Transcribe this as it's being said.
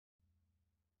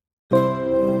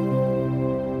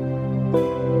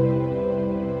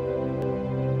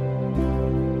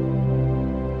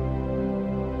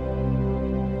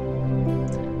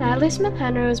Smith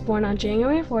Henry was born on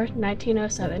January 4,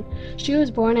 1907. She was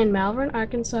born in Malvern,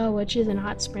 Arkansas, which is in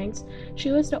Hot Springs.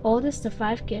 She was the oldest of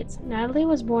 5 kids. Natalie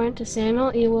was born to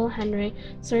Samuel E. Will Henry,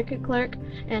 circuit clerk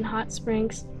and Hot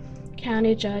Springs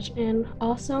County judge, and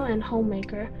also an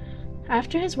homemaker.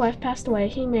 After his wife passed away,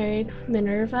 he married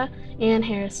Minerva Ann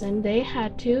Harrison. They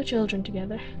had 2 children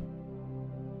together.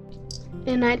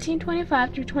 In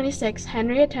 1925 through 26,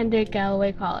 Henry attended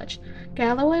Galloway College.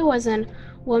 Galloway was an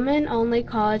women-only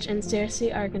college in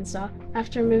Searcy, Arkansas.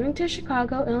 After moving to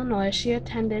Chicago, Illinois, she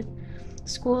attended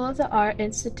School of the Art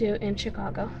Institute in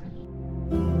Chicago.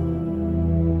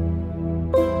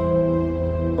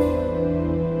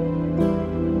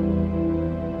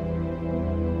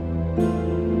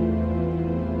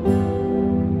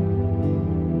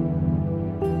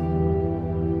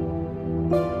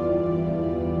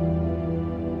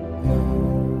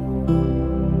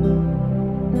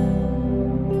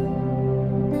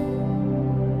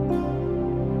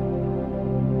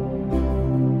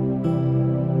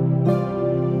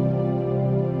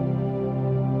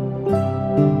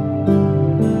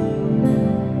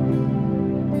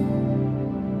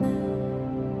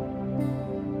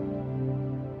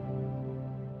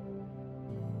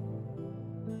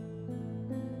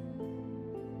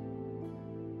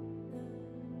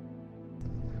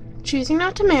 Choosing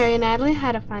not to marry, Natalie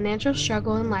had a financial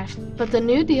struggle in life, but the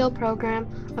New Deal program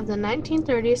of the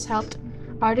 1930s helped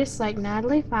artists like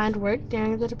Natalie find work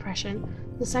during the Depression.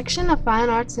 The section of fine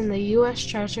arts in the U.S.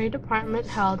 Treasury Department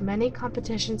held many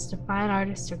competitions to find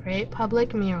artists to create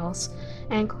public murals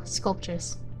and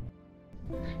sculptures.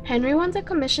 Henry won the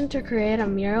commission to create a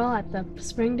mural at the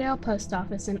Springdale Post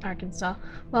Office in Arkansas.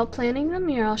 While planning the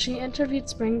mural, she interviewed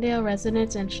Springdale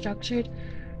residents and structured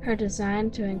her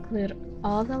design to include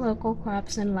all the local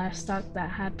crops and livestock that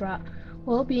had brought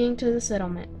well-being to the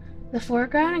settlement. The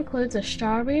foreground includes a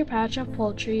strawberry patch of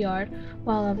poultry yard,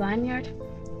 while a vineyard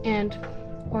and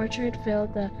orchard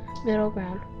filled the middle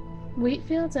ground. Wheat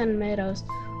fields and meadows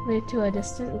lead to a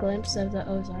distant glimpse of the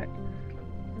Ozark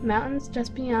Mountains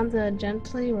just beyond the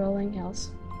gently rolling hills.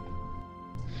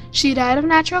 She died of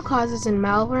natural causes in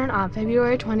Malvern on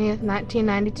February 20,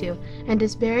 1992, and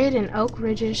is buried in Oak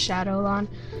Ridge's Shadow Lawn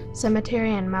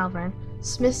Cemetery in Malvern.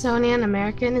 Smithsonian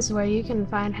American is where you can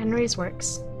find Henry's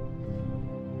works.